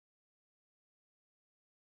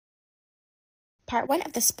Part 1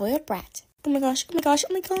 of The Spoiled Brat. Oh my gosh, oh my gosh,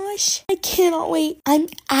 oh my gosh. I cannot wait. I'm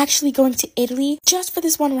actually going to Italy just for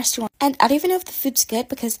this one restaurant. And I don't even know if the food's good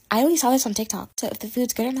because I only saw this on TikTok. So if the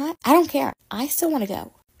food's good or not, I don't care. I still want to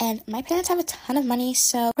go. And my parents have a ton of money,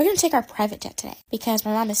 so we're going to take our private jet today. Because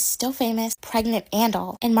my mom is still famous, pregnant and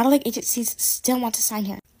all. And modeling agencies still want to sign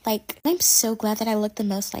her. Like, I'm so glad that I look the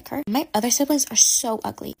most like her. My other siblings are so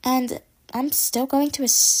ugly. And I'm still going to a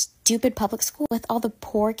stupid public school with all the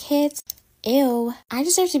poor kids. Ew. I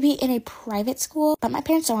deserve to be in a private school, but my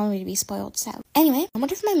parents don't want me to be spoiled, so. Anyway, I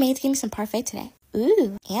wonder if my maids gave me some parfait today.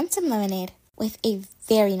 Ooh, and some lemonade with a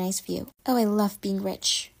very nice view. Oh, I love being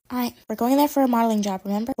rich. Alright, we're going there for a modeling job,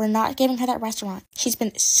 remember? We're not giving her that restaurant. She's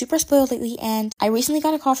been super spoiled lately, and I recently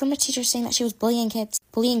got a call from a teacher saying that she was bullying kids.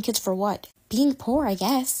 Bullying kids for what? Being poor, I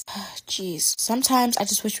guess. Jeez. Sometimes I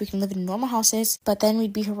just wish we can live in normal houses, but then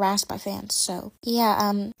we'd be harassed by fans. So, yeah,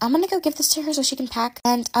 I'm gonna go give this to her so she can pack,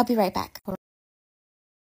 and I'll be right back.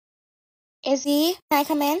 Izzy, can I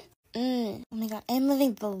come in? Oh my god, I'm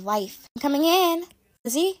living the life. I'm coming in.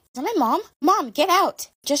 Izzy, is that my mom? Mom, get out.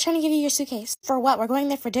 Just trying to give you your suitcase. For what? We're going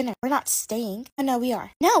there for dinner. We're not staying. Oh, no, we are.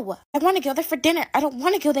 No, I want to go there for dinner. I don't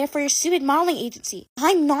want to go there for your stupid modeling agency.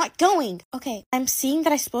 I'm not going. Okay, I'm seeing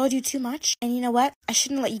that I spoiled you too much. And you know what? I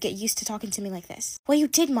shouldn't let you get used to talking to me like this. Well, you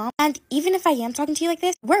did, Mom. And even if I am talking to you like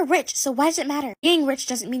this, we're rich. So why does it matter? Being rich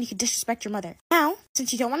doesn't mean you can disrespect your mother. Now,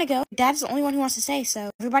 since you don't want to go, Dad's the only one who wants to stay. So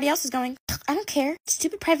everybody else is going. I don't care.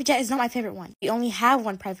 Stupid private jet is not my favorite one. We only have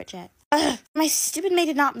one private jet. Ugh, my stupid maid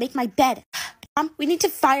did not make my bed. We need to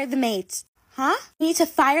fire the maids. Huh? We need to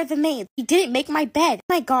fire the maid. You didn't make my bed.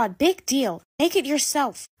 Oh my god, big deal. Make it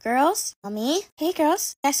yourself. Girls? Mommy? Hey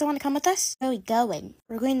girls, you guys still want to come with us? Where are we going?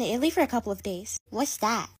 We're going to Italy for a couple of days. What's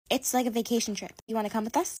that? It's like a vacation trip. You want to come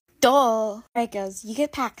with us? Duh. Alright girls, you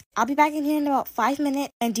get packed. I'll be back in here in about 5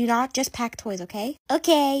 minutes, and do not just pack toys, okay?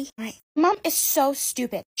 Okay. Alright. Mom is so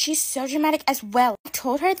stupid. She's so dramatic as well. I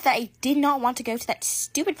told her that I did not want to go to that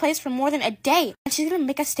stupid place for more than a day, and she's gonna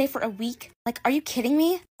make us stay for a week. Like, are you kidding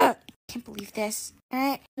me? Can't believe this.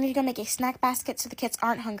 Alright, I need to go make a snack basket so the kids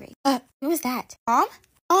aren't hungry. Who is that? Mom?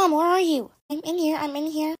 Mom, where are you? I'm in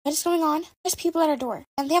here. What is going on? There's people at our door,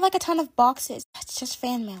 and they have like a ton of boxes. That's just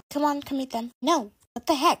fan mail. Come on, come meet them. No, what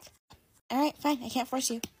the heck? Alright, fine, I can't force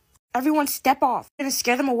you. Everyone step off. I'm gonna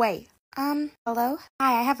scare them away. Hello?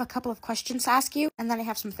 Hi, I have a couple of questions to ask you, and then I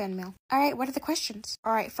have some fan mail. Alright, what are the questions?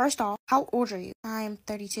 Alright, first off, how old are you? I'm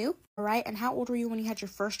 32. Alright, and how old were you when you had your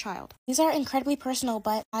first child? These are incredibly personal,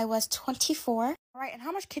 but I was 24. Alright, and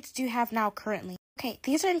how much kids do you have now currently? Okay,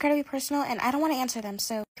 these are incredibly personal, and I don't want to answer them,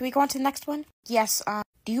 so can we go on to the next one? Yes,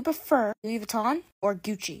 do you prefer Louis Vuitton or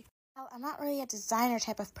Gucci? Well, I'm not really a designer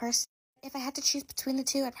type of person. If I had to choose between the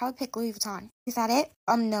two, I'd probably pick Louis Vuitton. Is that it?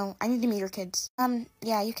 No, I need to meet your kids.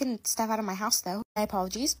 Yeah, you can step out of my house, though. My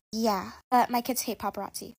apologies. Yeah, but my kids hate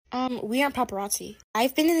paparazzi. We aren't paparazzi.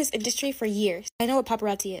 I've been in this industry for years. I know what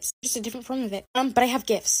paparazzi is. Just a different form of it. But I have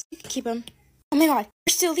gifts. You can keep them. Oh my god,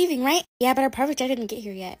 we're still leaving, right? Yeah, but our private jet didn't get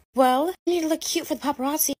here yet. Well, you need to look cute for the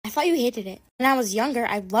paparazzi. I thought you hated it. When I was younger,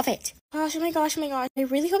 I love it. Gosh, oh my gosh. I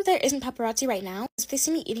really hope there isn't paparazzi right now. If they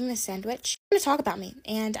see me eating this sandwich, they're gonna talk about me,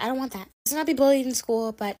 and I don't want that. Let's not be bullied in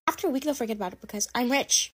school, but after a week they'll forget about it because I'm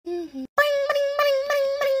rich.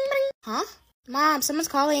 Huh? Mom, someone's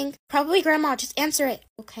calling. Probably Grandma, just answer it.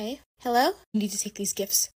 Okay. Hello? You need to take these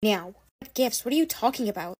gifts now. What gifts? What are you talking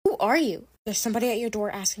about? Who are you? There's somebody at your door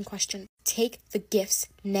asking questions. Take the gifts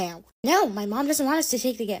now. No, my mom doesn't want us to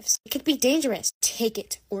take the gifts. It could be dangerous. Take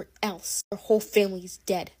it, or else our whole family's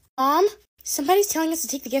dead. Mom? Somebody's telling us to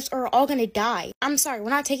take the gifts or we're all gonna die. I'm sorry, we're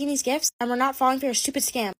not taking these gifts, and we're not falling for your stupid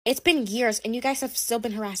scam. It's been years, and you guys have still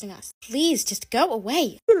been harassing us. Please, just go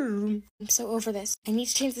away. I'm so over this. I need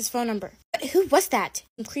to change this phone number. But who was that?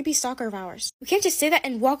 Some creepy stalker of ours. We can't just say that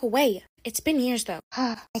and walk away. It's been years, though.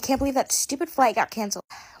 I can't believe that stupid flight got canceled.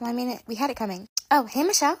 Well, I mean, we had it coming. Oh, hey,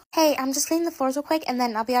 Michelle. Hey, I'm just cleaning the floors real quick, and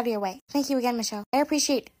then I'll be out of your way. Thank you again, Michelle. I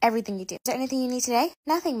appreciate everything you do. Is there anything you need today?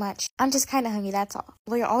 Nothing much. I'm just kind of hungry, that's all.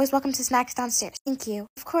 Well, you're always welcome to snacks downstairs. Thank you.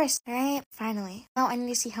 Of course. All right, finally. Now I need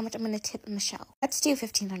to see how much I'm going to tip Michelle. Let's do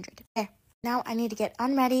 $1,500. There. Now I need to get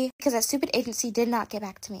unready because that stupid agency did not get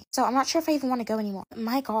back to me. So I'm not sure if I even want to go anymore.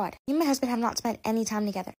 My god. Me and my husband have not spent any time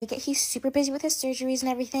together. He's super busy with his surgeries and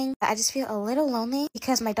everything. But I just feel a little lonely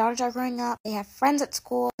because my daughters are growing up. They have friends at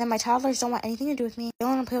school. And my toddlers don't want anything to do with me. They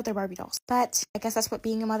only want to play with their Barbie dolls. But I guess that's what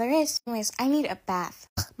being a mother is. Anyways, I need a bath.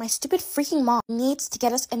 My stupid freaking mom needs to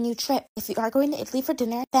get us a new trip. If we are going to Italy for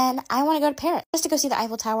dinner, then I want to go to Paris. Just to go see the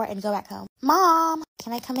Eiffel Tower and go back home. Mom,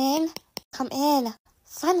 can I come in? Come in.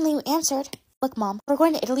 Finally, you answered. Look, Mom, we're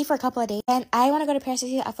going to Italy for a couple of days, and I want to go to Paris to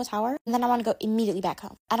see the Eiffel Tower, and then I want to go immediately back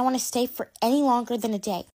home. I don't want to stay for any longer than a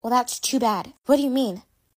day. Well, that's too bad. What do you mean?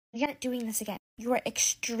 You're not doing this again. You are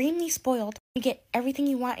extremely spoiled. You get everything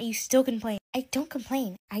you want and you still complain. I don't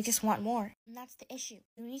complain. I just want more. And that's the issue.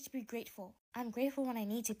 You need to be grateful. I'm grateful when I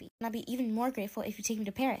need to be. And I'll be even more grateful if you take me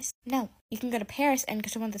to Paris. No, you can go to Paris and go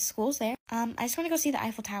to one of the schools there. I just want to go see the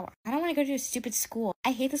Eiffel Tower. I don't want to go to a stupid school.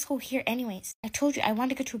 I hate the school here anyways. I told you I want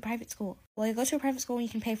to go to a private school. Well, you go to a private school and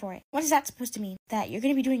you can pay for it. What is that supposed to mean? That you're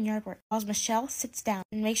going to be doing yard work while Michelle sits down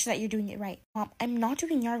and makes sure that you're doing it right. Mom, I'm not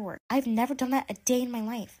doing yard work. I've never done that a day in my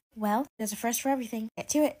life. Well, there's a first for everything. Get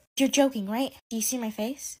to it. You're joking, right? Do you see my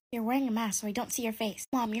face? You're wearing a mask so I don't see your face.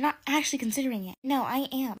 Mom, you're not actually considering it. No, I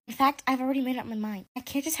am. In fact, I've already made up my mind. I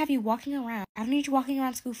can't just have you walking around. I don't need you walking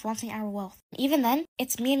around school flaunting our wealth. And even then,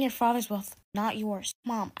 it's me and your father's wealth, not yours.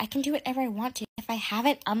 Mom, I can do whatever I want to. If I have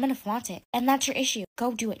it, I'm gonna flaunt it. And that's your issue.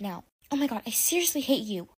 Go do it now. Oh my god, I seriously hate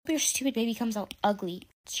you. Hope your stupid baby comes out ugly.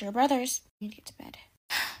 It's your brothers. You need to get to bed.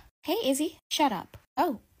 Hey, Izzy. Shut up.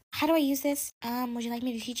 Oh. How do I use this? Would you like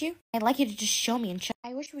me to teach you? I'd like you to just show me and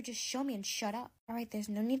I wish you would just show me and shut up. Alright, there's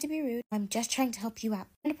no need to be rude. I'm just trying to help you out.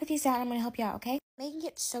 I'm gonna put these down and I'm gonna help you out, okay? Making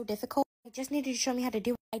it so difficult. I just need you to show me how to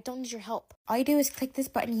do it. I don't need your help. All you do is click this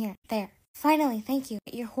button here. There. Finally, thank you.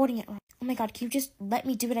 You're holding it wrong. Oh my god, can you just let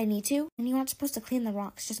me do what I need to? And you aren't supposed to clean the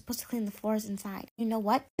rocks, you're supposed to clean the floors inside. You know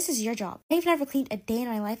what? This is your job. I've never cleaned a day in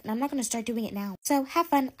my life, and I'm not going to start doing it now. So, have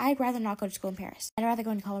fun. I'd rather not go to school in Paris. I'd rather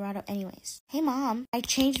go in Colorado anyways. Hey Mom, I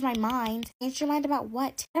changed my mind. Changed your mind about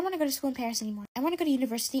what? I don't want to go to school in Paris anymore. I want to go to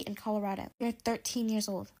university in Colorado. You're 13 years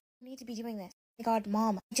old. You need to be doing this. Oh my god,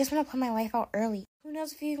 Mom, I just want to put my life out early. Who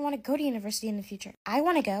knows if you even want to go to university in the future? I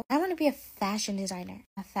want to go. I want to be a fashion designer.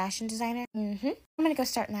 A fashion designer? I'm going to go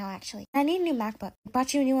start now, actually. I need a new MacBook. I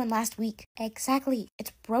bought you a new one last week. Exactly.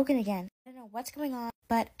 It's broken again. I don't know what's going on,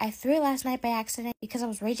 but I threw it last night by accident because I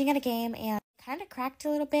was raging at a game and kind of cracked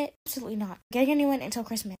a little bit. Absolutely not. Getting a new one until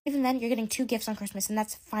Christmas. Even then, you're getting 2 gifts on Christmas, and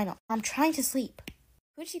that's final. I'm trying to sleep.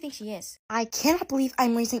 Who does she think she is? I cannot believe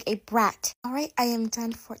I'm raising a brat. Alright, I am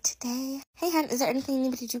done for today. Hey, hon, is there anything you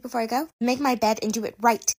need me to do before I go? Make my bed and do it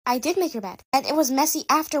right. I did make your bed, and it was messy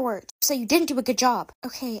afterwards, so you didn't do a good job.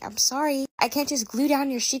 Okay, I'm sorry. I can't just glue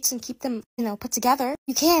down your sheets and keep them, put together.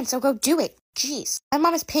 You can, so go do it. Jeez, my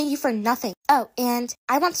mom is paying you for nothing. Oh, and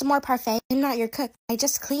I want some more parfait. I'm not your cook. I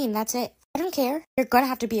just clean, that's it. I don't care. You're gonna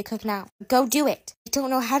have to be a cook now. Go do it. I don't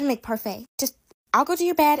know how to make parfait. I'll go to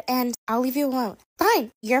your bed and I'll leave you alone.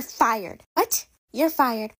 Fine, you're fired. What? You're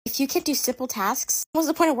fired. If you can't do simple tasks, what's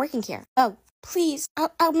the point of working here? Oh, please,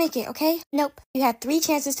 I'll make it, okay? Nope. You had 3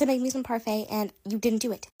 chances to make me some parfait and you didn't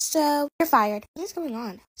do it. So, you're fired. What is going on?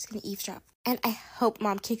 I'm just gonna eavesdrop. And I hope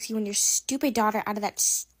Mom kicks you and your stupid daughter out of that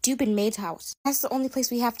stupid maid's house. That's the only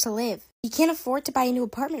place we have to live. You can't afford to buy a new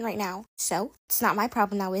apartment right now. So, it's not my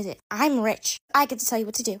problem now, is it? I'm rich. I get to tell you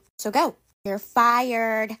what to do. So go. You're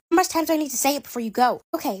fired. How much time do I need to say it before you go?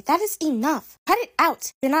 Okay, that is enough. Cut it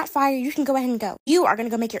out. You're not fired. You can go ahead and go. You are going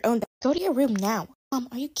to go make your own bed. Go to your room now. Mom,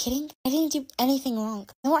 are you kidding? I didn't do anything wrong.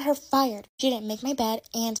 I want her fired. She didn't make my bed,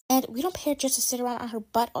 and we don't pay her just to sit around on her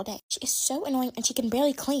butt all day. She is so annoying, and she can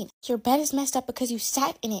barely clean. Your bed is messed up because you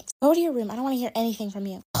sat in it. Go to your room. I don't want to hear anything from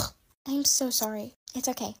you. I'm so sorry. It's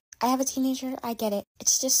okay. I have a teenager, I get it.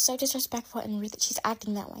 It's just so disrespectful and rude that she's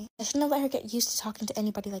acting that way. I shouldn't have let her get used to talking to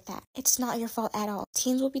anybody like that. It's not your fault at all.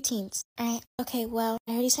 Teens will be teens. Alright, okay, well,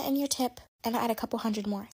 I already sent in your tip, and I'll add a couple hundred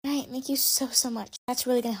more. Alright, thank you so much. That's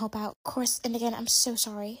really gonna help out. Of course, and again, I'm so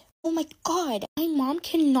sorry. Oh my god, my mom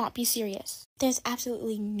cannot be serious. There's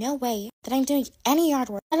absolutely no way that I'm doing any yard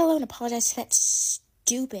work, let alone apologize to that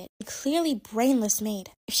stupid, clearly brainless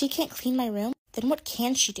maid. If she can't clean my room, then what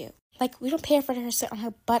can she do? Like, we don't pay her for her to sit on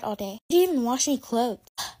her butt all day. She didn't even wash any clothes.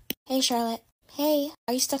 Hey, Charlotte. Hey,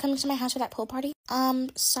 are you still coming to my house for that pool party?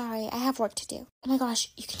 Sorry, I have work to do. Oh my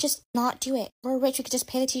gosh, you can just not do it. We're rich, we could just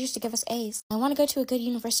pay the teachers to give us A's. I want to go to a good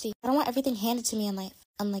university. I don't want everything handed to me in life,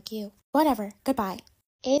 unlike you. Whatever, goodbye.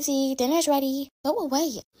 Izzy, dinner's ready. Go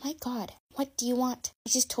away. My god, what do you want? I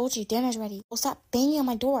just told you dinner's ready. Well, stop banging on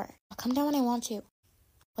my door. I'll come down when I want to.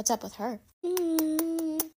 What's up with her?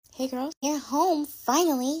 Hey girls, you're home,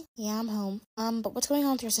 finally. Yeah, I'm home. But what's going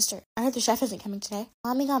on with your sister? I heard the chef isn't coming today.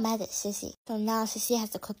 Mommy got mad at Sissy, so now Sissy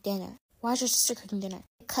has to cook dinner. Why is your sister cooking dinner?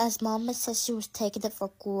 Because Mama said she was taking it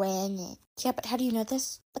for granted. Yeah, but how do you know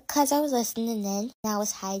this? Because I was listening in, and I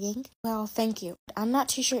was hiding. Well, thank you. I'm not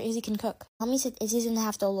too sure Izzy can cook. Mommy said Izzy's gonna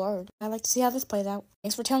have to learn. I'd like to see how this plays out.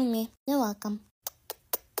 Thanks for telling me. You're welcome.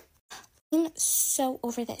 I'm so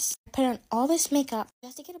over this. I put on all this makeup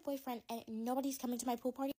just to get a boyfriend and nobody's coming to my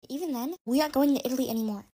pool party. Even then, we aren't going to Italy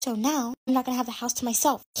anymore. So now, I'm not going to have the house to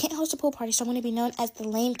myself. Can't host a pool party, so I'm going to be known as the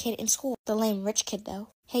lame kid in school. The lame rich kid, though.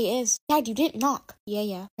 Hey, Iz. Dad, you didn't knock.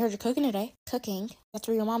 Yeah. I heard you're cooking today. Cooking? That's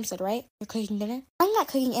what your mom said, right? You're cooking dinner? I'm not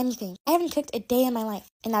cooking anything. I haven't cooked a day in my life,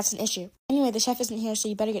 and that's an issue. Anyway, the chef isn't here, so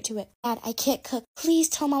you better get to it. Dad, I can't cook. Please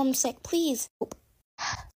tell Mom I'm sick. Please.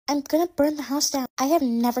 I'm gonna burn the house down. I have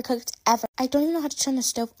never cooked ever. I don't even know how to turn the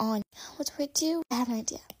stove on. What do I do? I have an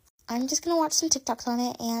idea. I'm just gonna watch some TikToks on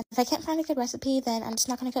it, and if I can't find a good recipe, then I'm just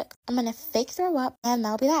not gonna cook. I'm gonna fake throw up, and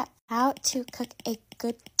that'll be that. How to cook a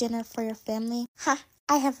good dinner for your family.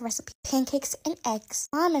 I have a recipe. Pancakes and eggs.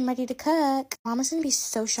 Mom, I'm ready to cook. Mom is gonna be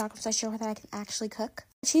so shocked once I show her that I can actually cook.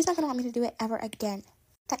 She's not gonna want me to do it ever again.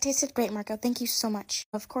 That tasted great, Marco. Thank you so much.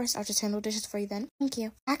 Of course, I'll just handle dishes for you then. Thank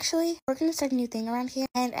you. Actually, we're gonna start a new thing around here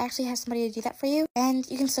and actually have somebody to do that for you, and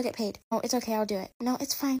you can still get paid. Oh, it's okay. I'll do it. No,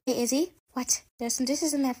 it's fine. Hey, Izzy? What? There's some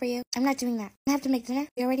dishes in there for you. I'm not doing that. I have to make dinner.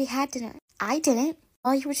 We already had dinner. I didn't.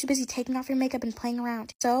 Well, you were too busy taking off your makeup and playing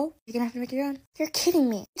around. So, you're gonna have to make your own. You're kidding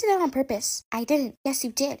me. You did that on purpose. I didn't. Yes,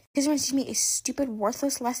 you did. Because you want to teach me a stupid,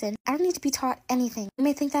 worthless lesson. I don't need to be taught anything. You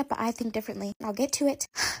may think that, but I think differently. I'll get to it.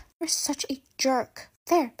 You're such a jerk.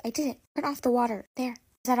 There, I did it. Turn off the water. There. Is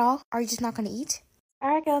that all? Are you just not gonna eat?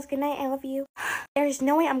 Alright, girls. Good night. I love you. There is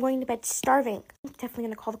no way I'm going to bed starving. I'm definitely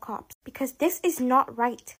gonna call the cops. Because this is not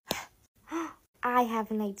right. I have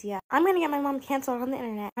an idea. I'm gonna get my mom canceled on the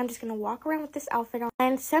internet. I'm just gonna walk around with this outfit on,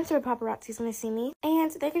 and sensitive paparazzi's gonna see me,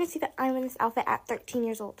 and they're gonna see that I'm in this outfit at 13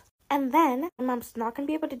 years old. And then, my mom's not gonna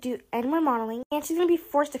be able to do any more modeling, and she's gonna be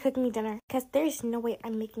forced to cook me dinner, because there's no way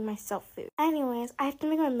I'm making myself food. Anyways, I have to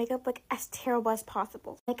make my makeup look as terrible as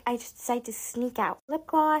possible. Like, I just decided to sneak out. Lip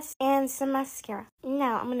gloss, and some mascara.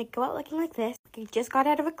 Now, I'm gonna go out looking like this, like I just got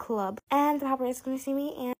out of a club, and the paparazzi's gonna see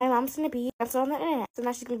me, and my mom's gonna be canceled on the internet, so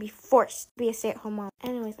now she's gonna be forced to be a stay-at-home mom.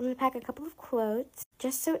 Anyways, I'm gonna pack a couple of clothes,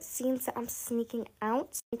 just so it seems that I'm sneaking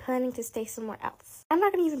out. I'm planning to stay somewhere else. I'm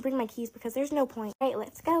not gonna even bring my keys because there's no point. Alright,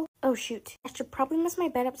 let's go. Oh shoot, I should probably mess my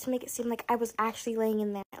bed up to make it seem like I was actually laying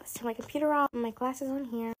in there. Let's turn my computer off, my glasses on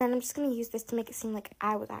here, and I'm just gonna use this to make it seem like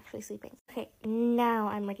I was actually sleeping. Okay, now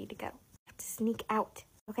I'm ready to go. I have to sneak out,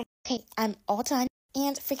 okay? Okay, I'm all done.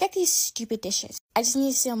 And forget these stupid dishes. I just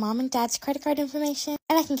need to steal Mom and Dad's credit card information,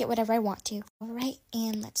 and I can get whatever I want to. Alright,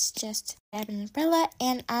 and let's just grab an umbrella,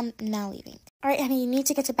 and I'm now leaving. Alright, honey, you need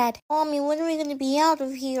to get to bed. Mommy, when are we going to be out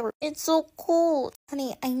of here? It's so cold.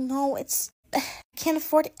 Honey, I know I can't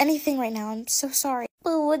afford anything right now. I'm so sorry.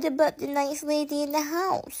 But what about the nice lady in the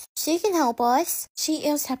house? She can help us. She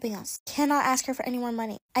is helping us. Cannot ask her for any more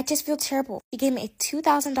money. I just feel terrible. She gave me a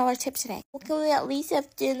 $2,000 tip today. Well, can we at least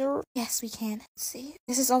have dinner? Yes, we can. Let's see.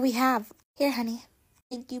 This is all we have. Here, honey.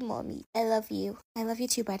 Thank you, Mommy. I love you. I love you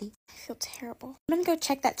too, buddy. I feel terrible. I'm gonna go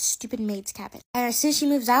check that stupid maid's cabin. And as soon as she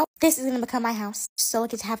moves out, this is gonna become my house. So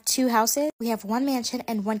lucky to have 2 houses. We have 1 mansion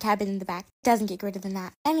and 1 cabin in the back. Doesn't get greater than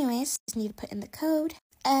that. Anyways, just need to put in the code.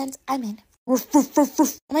 And I'm in. Oh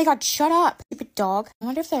my god, shut up, stupid dog. I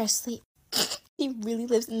wonder if they're asleep. He really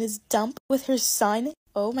lives in this dump with her son.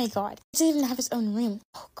 Oh my god. He doesn't even have his own room.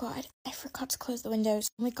 Oh god, I forgot to close the windows.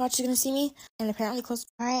 Oh my god, she's gonna see me. And apparently closed.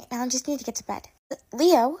 Alright, now I just need to get to bed.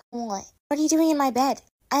 Leo? What? What are you doing in my bed?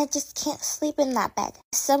 I just can't sleep in that bed.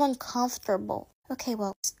 It's so uncomfortable. Okay,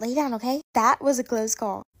 well, just lay down, okay? That was a close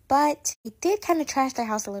call. But we did kind of trash their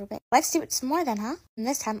house a little bit. Let's do it some more then, huh? And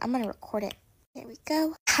this time, I'm gonna record it. There we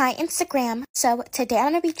go. Hi, Instagram. So today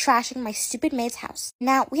I'm going to be trashing my stupid maid's house.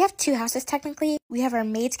 Now, we have 2 houses technically. We have our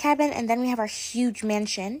maid's cabin and then we have our huge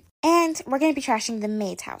mansion. And we're going to be trashing the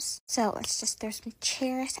maid's house. So let's just throw some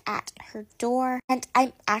chairs at her door. And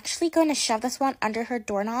I'm actually going to shove this one under her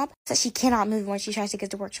doorknob so she cannot move when she tries to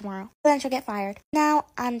get to work tomorrow. Then she'll get fired. Now,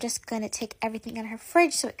 I'm just going to take everything out of her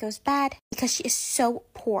fridge so it goes bad because she is so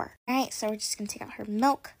poor. Alright, so we're just going to take out her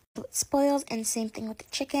milk. So it spoils, and same thing with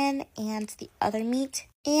the chicken and the other meat.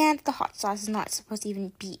 And the hot sauce is not supposed to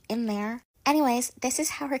even be in there. Anyways, this is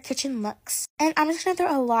how her kitchen looks. And I'm just going to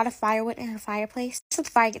throw a lot of firewood in her fireplace so the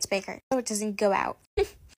fire gets bigger, so it doesn't go out.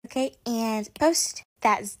 Okay, and post.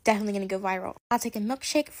 That is definitely going to go viral. I'll take a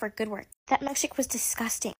milkshake for good work. That milkshake was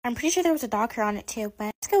disgusting. I'm pretty sure there was a dog hair on it too, but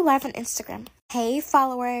let's go live on Instagram. Hey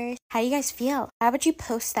followers, how do you guys feel? How would you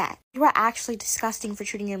post that? You are actually disgusting for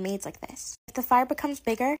treating your maids like this. If the fire becomes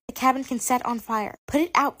bigger, the cabin can set on fire. Put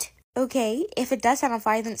it out. Okay, if it does set on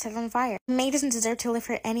fire, then it sets on fire. The maid doesn't deserve to live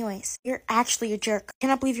here anyways. You're actually a jerk. I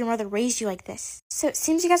cannot believe your mother raised you like this. So it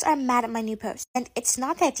seems you guys are mad at my new post. And it's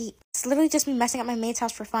not that deep. It's literally just me messing up my maid's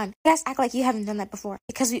house for fun. You guys act like you haven't done that before.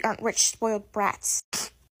 Because we aren't rich, spoiled brats.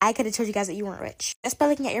 I could have told you guys that you weren't rich. Just by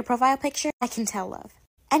looking at your profile picture, I can tell, love.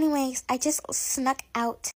 Anyways, I just snuck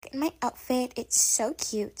out in my outfit. It's so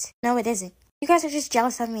cute. No, it isn't. You guys are just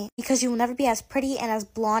jealous of me because you will never be as pretty and as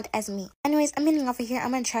blonde as me. Anyways, I'm getting off of here.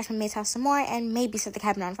 I'm gonna trash my maid's house some more and maybe set the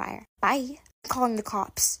cabin on fire. Bye. I'm calling the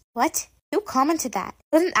cops. What? Who commented that?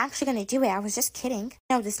 I wasn't actually gonna do it. I was just kidding.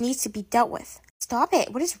 No, this needs to be dealt with. Stop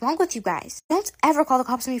it. What is wrong with you guys? Don't ever call the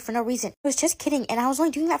cops on me for no reason. I was just kidding, and I was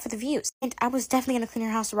only doing that for the views. And I was definitely gonna clean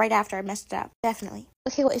your house right after I messed it up. Definitely.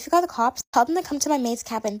 Okay, well, if you call the cops, tell them to come to my maid's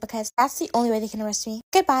cabin because that's the only way they can arrest me.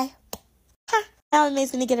 Goodbye. Ha! Now my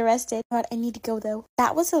maid's gonna get arrested. God, I need to go, though.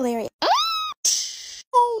 That was hilarious.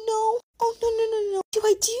 Oh, no. Oh, no. What do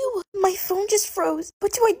I do? My phone just froze.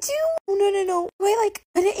 What do I do? Oh, no. Do I,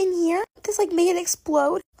 put it in here? This, make it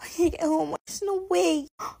explode? I need to get home. There's no way.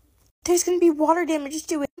 There's gonna be water damage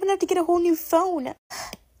to it. I'm gonna have to get a whole new phone.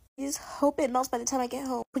 I just hope it melts by the time I get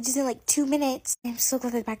home, which is in 2 minutes. I'm so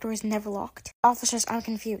glad the back door is never locked. Officers, I'm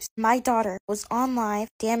confused. My daughter was on live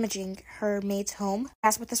damaging her maid's home.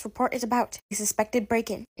 That's what this report is about. A suspected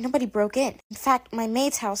break-in. Nobody broke in. In fact, my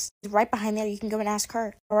maid's house is right behind there. You can go and ask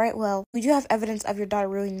her. Alright, well, we do have evidence of your daughter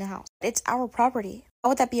ruining the house. It's our property. How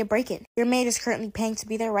would that be a break-in? Your maid is currently paying to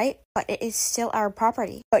be there, right? But it is still our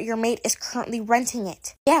property. But your maid is currently renting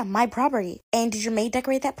it. Yeah, my property. And did your maid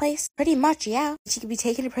decorate that place? Pretty much, yeah. She could be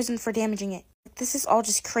taken to prison for damaging it. This is all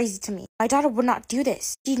just crazy to me. My daughter would not do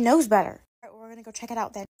this. She knows better. Alright, we're gonna go check it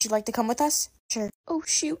out then. Would you like to come with us? Sure. Oh,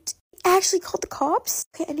 shoot. I actually called the cops.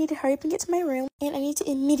 Okay, I need to hurry up and get to my room. And I need to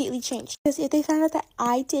immediately change. Because if they find out that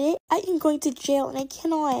I did it, I am going to jail and I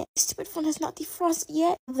cannot. This stupid phone has not defrosted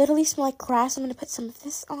yet. I literally smell like grass. I'm going to put some of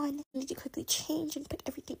this on. I need to quickly change and put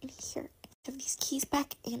everything in here. Shove these keys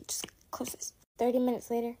back and just close this. 30 minutes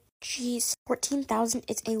later. Jeez, 14,000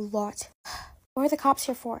 is a lot. What are the cops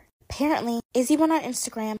here for? Apparently, Izzy went on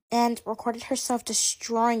Instagram and recorded herself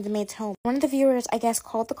destroying the maid's home. One of the viewers, I guess,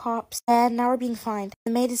 called the cops, and now we're being fined.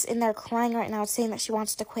 The maid is in there crying right now, saying that she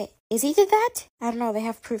wants to quit. Izzy did that? I don't know, they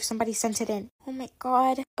have proof. Somebody sent it in. Oh my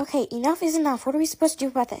god. Okay, enough is enough. What are we supposed to do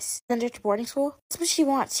about this? Send her to boarding school? That's what she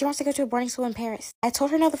wants. She wants to go to a boarding school in Paris. I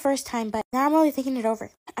told her no the first time, but now I'm really thinking it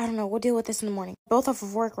over. I don't know, we'll deal with this in the morning. Both off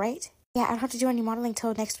of work, right? Yeah, I don't have to do any modeling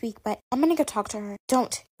till next week, but I'm gonna go talk to her.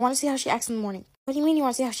 Don't. I want to see how she acts in the morning. What do you mean you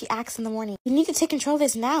want to see how she acts in the morning? You need to take control of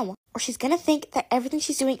this now, or she's gonna think that everything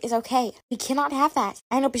she's doing is okay. We cannot have that.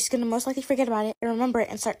 I know, but she's gonna most likely forget about it and remember it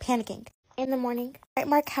and start panicking. In the morning. Alright,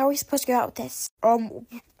 Mark, how are we supposed to go out with this?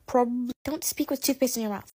 Probably. Don't speak with toothpaste in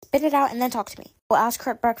your mouth. Spit it out and then talk to me. We'll ask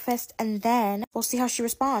her at breakfast and then we'll see how she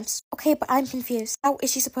responds. Okay, but I'm confused. How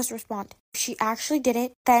is she supposed to respond? If she actually did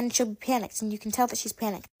it, then she'll be panicked and you can tell that she's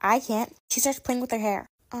panicked. I can't. She starts playing with her hair.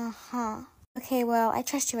 Uh-huh. Okay, well, I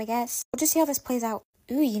trust you, I guess. We'll just see how this plays out.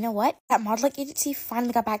 Ooh, you know what? That modeling agency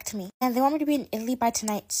finally got back to me. And they want me to be in Italy by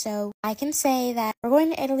tonight, so I can say that we're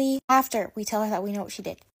going to Italy after we tell her that we know what she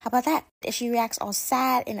did. How about that? If she reacts all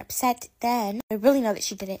sad and upset, then we really know that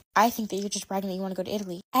she did it. I think that you're just bragging that you want to go to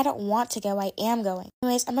Italy. I don't want to go, I am going.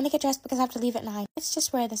 Anyways, I'm gonna get dressed because I have to leave at 9. Let's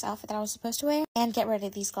just wear this outfit that I was supposed to wear and get rid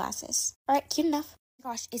of these glasses. Alright, cute enough. Oh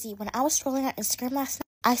my gosh, Izzy, when I was scrolling on Instagram last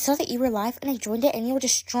night, I saw that you were live and I joined it and you were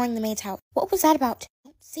destroying the maid's house. What was that about?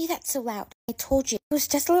 Don't say that so loud. I told you. It was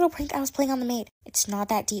just a little prank I was playing on the maid. It's not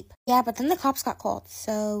that deep. Yeah, but then the cops got called,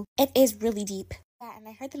 so it is really deep. Yeah, and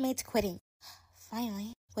I heard the maid's quitting.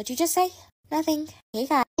 Finally. What'd you just say? Nothing. Hey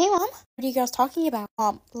guys. Hey mom. What are you girls talking about?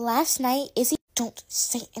 Last night, Izzy, don't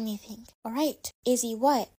say anything. Alright. Izzy,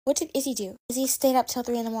 what? What did Izzy do? Izzy stayed up till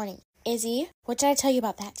 3 in the morning. Izzy, what did I tell you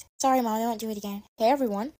about that? Sorry, Mom, I won't do it again. Hey,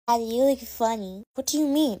 everyone. Daddy, you look funny. What do you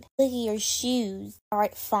mean? Look at your shoes.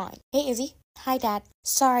 Alright, fine. Hey, Izzy. Hi, Dad.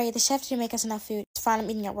 Sorry, the chef didn't make us enough food. It's fine, I'm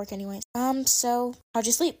eating at work anyways. So, how'd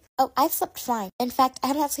you sleep? Oh, I've slept fine. In fact, I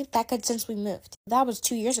have not slept that good since we moved. That was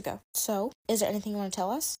 2 years ago. So, is there anything you want to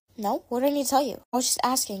tell us? No? What do I need to tell you? I was just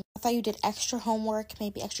asking. I thought you did extra homework,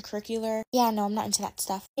 maybe extracurricular. Yeah, no, I'm not into that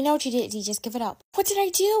stuff. You know what you did, D. Just give it up. What did I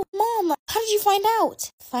do? Mom, how did you find out?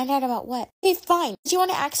 Find out about what? Okay, fine. Do you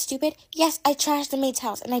want to act stupid? Yes, I trashed the maid's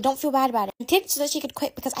house, and I don't feel bad about it. I did it so that she could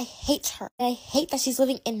quit because I hate her. And I hate that she's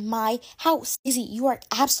living in my house. Izzy, you are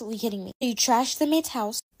absolutely kidding me. You trashed the maid's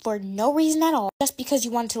house for no reason at all, just because you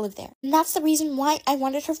wanted to live there. And that's the reason why I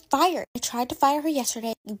wanted her fired. I tried to fire her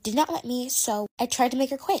yesterday. You did not let me, so I tried to make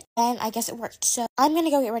her quit. And I guess it worked. So I'm gonna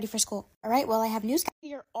go get ready for school. Alright, well, I have news.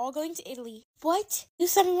 We are all going to Italy. What? You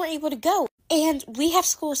said we weren't able to go. And we have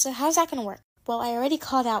school, so how's that gonna work? Well, I already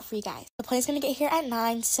called out for you guys. The plane's gonna get here at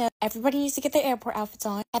 9, so everybody needs to get their airport outfits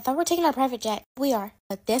on. I thought we were taking our private jet. We are.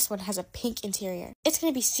 But this one has a pink interior. It's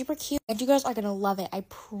gonna be super cute, and you guys are gonna love it, I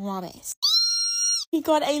promise. Oh my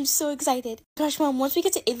god, I am so excited. Gosh, Mom, once we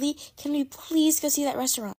get to Italy, can we please go see that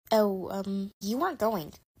restaurant? Oh, you aren't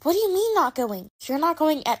going. What do you mean not going? You're not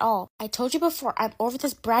going at all. I told you before, I'm over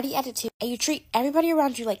this bratty attitude, and you treat everybody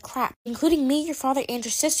around you like crap, including me, your father, and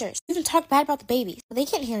your sisters. You even talk bad about the babies, but they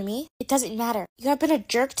can't hear me. It doesn't matter. You have been a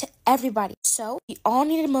jerk to everybody, so we all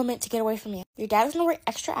needed a moment to get away from you. Your dad is gonna work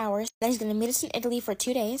extra hours, then he's gonna meet us in Italy for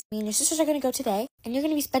 2 days. Me and your sisters are gonna go today, and you're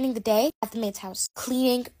gonna be spending the day at the maid's house,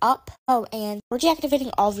 cleaning up. Oh, and we're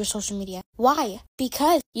deactivating all of your social media. Why?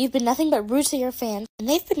 Because you've been nothing but rude to your fans, and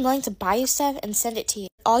they've been willing to buy you stuff and send it to you.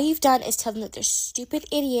 All you've done is tell them that they're stupid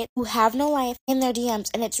idiots who have no life in their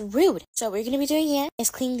DMs, and it's rude. So what you're gonna be doing here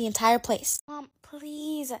is cleaning the entire place. Mom,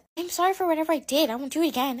 please. I'm sorry for whatever I did. I won't do it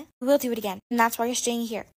again. We will do it again, and that's why you're staying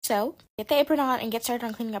here. So get the apron on and get started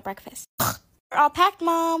on cleaning up breakfast. We're all packed,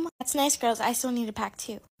 Mom. That's nice, girls. I still need to pack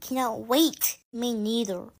too. Cannot wait. Me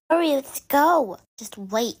neither. Hurry, let's go. Just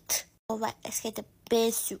wait. Alright, let's get the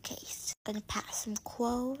big suitcase. Gonna pack some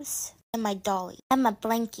clothes and my dolly and my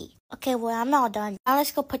blankie. Okay, well, I'm all done. Now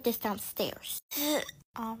let's go put this downstairs.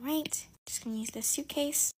 Alright, just gonna use this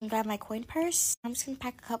suitcase and grab my coin purse. I'm just gonna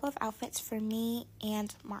pack a couple of outfits for me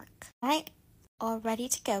and Mark. Alright, all ready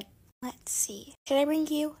to go. Let's see. Should I bring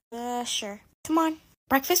you? Sure. Come on.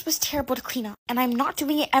 Breakfast was terrible to clean up, and I'm not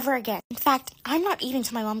doing it ever again. In fact, I'm not eating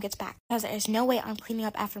till my mom gets back, because there's no way I'm cleaning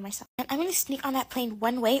up after myself. And I'm gonna sneak on that plane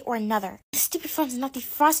one way or another. This stupid phone's not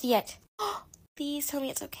defrosted yet. Please tell me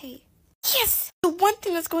it's okay. Yes! The one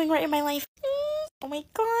thing that's going right in my life. Oh my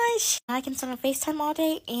gosh. I can sit on FaceTime all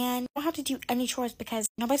day, and I don't have to do any chores because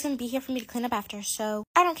nobody's gonna be here for me to clean up after, so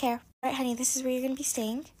I don't care. Alright, honey, this is where you're gonna be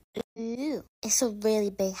staying. Ooh, it's a really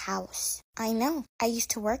big house. I know. I used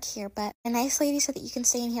to work here, but a nice lady said that you can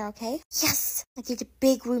stay in here, okay? Yes! I get a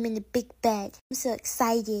big room and a big bed. I'm so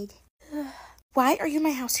excited. Why are you in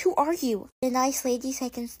my house? Who are you? The nice lady said I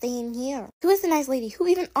can stay in here. Who is the nice lady? Who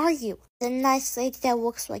even are you? The nice lady that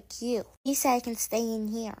looks like you. He said I can stay in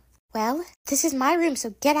here. Well, this is my room,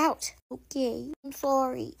 so get out. Okay, I'm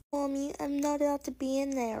sorry. Mommy, I'm not allowed to be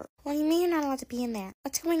in there. What do you mean you're not allowed to be in there?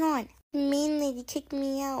 What's going on? The main lady kicked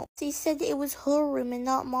me out. She said it was her room and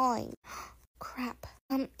not mine. Crap.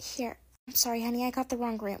 Here. I'm sorry, honey. I got the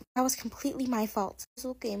wrong room. That was completely my fault. It's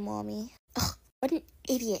okay, Mommy. Ugh, what an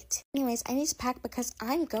idiot. Anyways, I need to pack because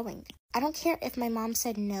I'm going. I don't care if my mom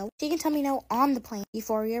said no. She can tell me no on the plane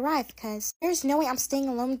before we arrive because there's no way I'm staying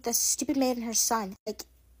alone with this stupid maid and her son. Like,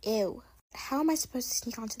 ew. How am I supposed to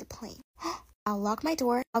sneak onto the plane? I'll lock my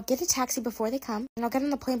door, I'll get a taxi before they come, and I'll get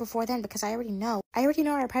on the plane before then because I already know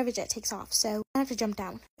our private jet takes off, so I don't have to jump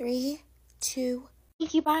down. 3, 2,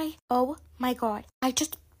 thank you, bye. Oh my god, I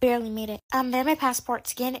just barely made it. There's my passport,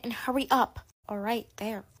 scan it and hurry up. Alright,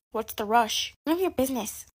 there. What's the rush? None of your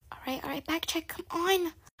business. Alright, back check, come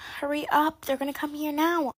on. Hurry up, they're gonna come here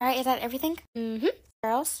now. Alright, is that everything?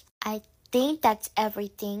 Girls, I think that's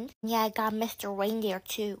everything. Yeah, I got Mr. Reindeer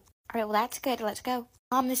too. Alright, well that's good, let's go.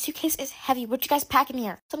 The suitcase is heavy. What'd you guys pack in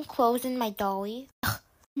here? Some clothes and my dolly. Ugh,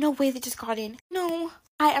 no way they just got in. No.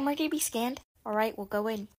 Hi, I'm ready to be scanned. Alright, we'll go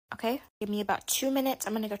in. Okay? Give me about 2 minutes.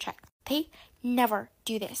 I'm gonna go check. They never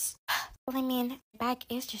do this. Well, I mean, the bag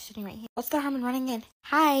is just sitting right here. What's the harm in running in?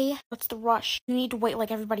 Hi. What's the rush? You need to wait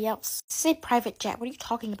like everybody else. This is a private jet. What are you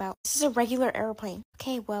talking about? This is a regular airplane.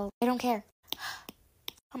 Okay, well, I don't care.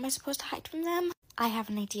 How am I supposed to hide from them? I have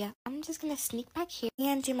an idea. I'm just gonna sneak back here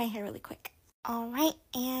and do my hair really quick. Alright,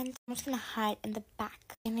 and I'm just gonna hide in the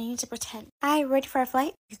back. And I need to pretend. Hi, ready for our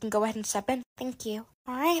flight? You can go ahead and step in. Thank you.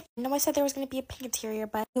 Alright, I know I said there was gonna be a pink interior,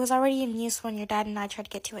 but it was already in use when your dad and I tried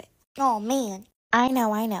to get to it. Oh man. I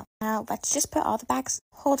know. Now, let's just put all the bags.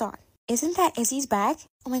 Hold on. Isn't that Izzy's bag?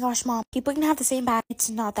 Oh my gosh, Mom. People can have the same bag.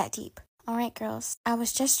 It's not that deep. Alright, girls. I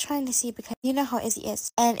was just trying to see because you know how Izzy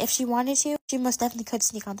is. And if she wanted to, she most definitely could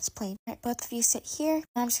sneak on this plane. Alright, both of you sit here. And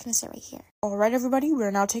I'm just gonna sit right here. Alright, everybody.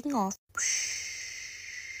 We're now taking off.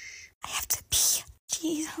 I have to pee.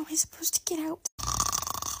 Jeez, how am I supposed to get out?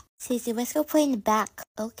 Sissy, let's go play in the back.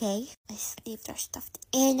 Okay. Let's leave our stuffed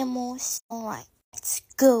animals. Alright, let's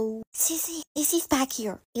go. Sissy, Izzy's back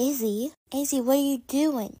here. Izzy, what are you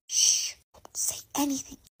doing? Shh, don't say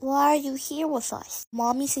anything. Why are you here with us?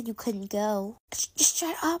 Mommy said you couldn't go. Just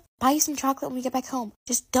shut up. Buy you some chocolate when we get back home.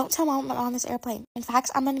 Just don't tell Mom I'm on this airplane. In fact,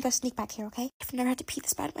 I'm gonna go sneak back here, okay? I've never had to pee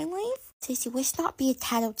this bad in my life. Sissy, let's not be a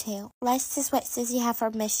tattletale. Let's just let Sissy have her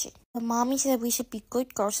mission. But Mommy said we should be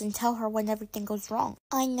good girls and tell her when everything goes wrong.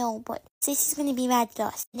 I know, but Sissy's gonna be mad at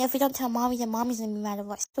us. And if we don't tell Mommy, then Mommy's gonna be mad at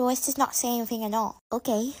us. So let's just not say anything at all.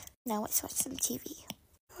 Okay, now let's watch some TV.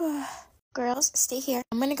 Girls, stay here.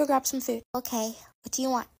 I'm gonna go grab some food. Okay, what do you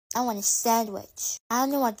want? I want a sandwich. I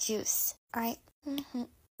don't want juice. Alright.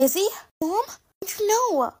 Izzy? Mom? Don't you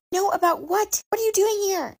know? No, about what? What are you doing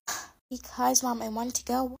here? Because, Mom, I wanted to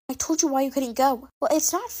go. I told you why you couldn't go. Well,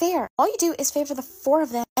 it's not fair. All you do is favor the 4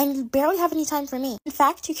 of them, and you barely have any time for me. In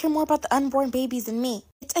fact, you care more about the unborn babies than me.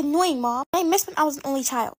 It's annoying, Mom. I miss when I was an only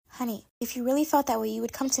child. Honey, if you really felt that way, you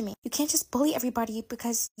would come to me. You can't just bully everybody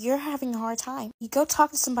because you're having a hard time. You go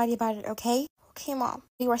talk to somebody about it, okay? Okay, Mom.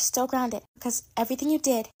 You are still grounded because everything you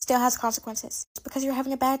did still has consequences. Just because you're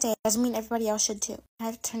having a bad day doesn't mean everybody else should too. I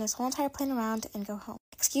have to turn this whole entire plane around and go home.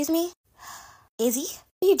 Excuse me? Izzy?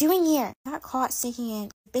 What are you doing here? I got caught sneaking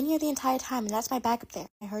in. I've been here the entire time, and that's my bag up there.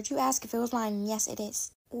 I heard you ask if it was mine, and yes, it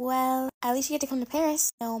is. Well, at least you get to come to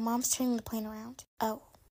Paris. No, Mom's turning the plane around. Oh.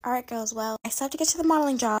 Alright, girls, well, I still have to get to the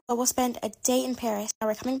modeling job, but we'll spend a day in Paris. Now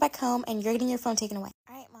we're coming back home, and you're getting your phone taken away.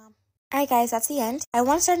 Alright, Mom. Alright, guys, that's the end. I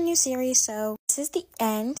want to start a new series, so this is the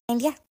end. And yeah,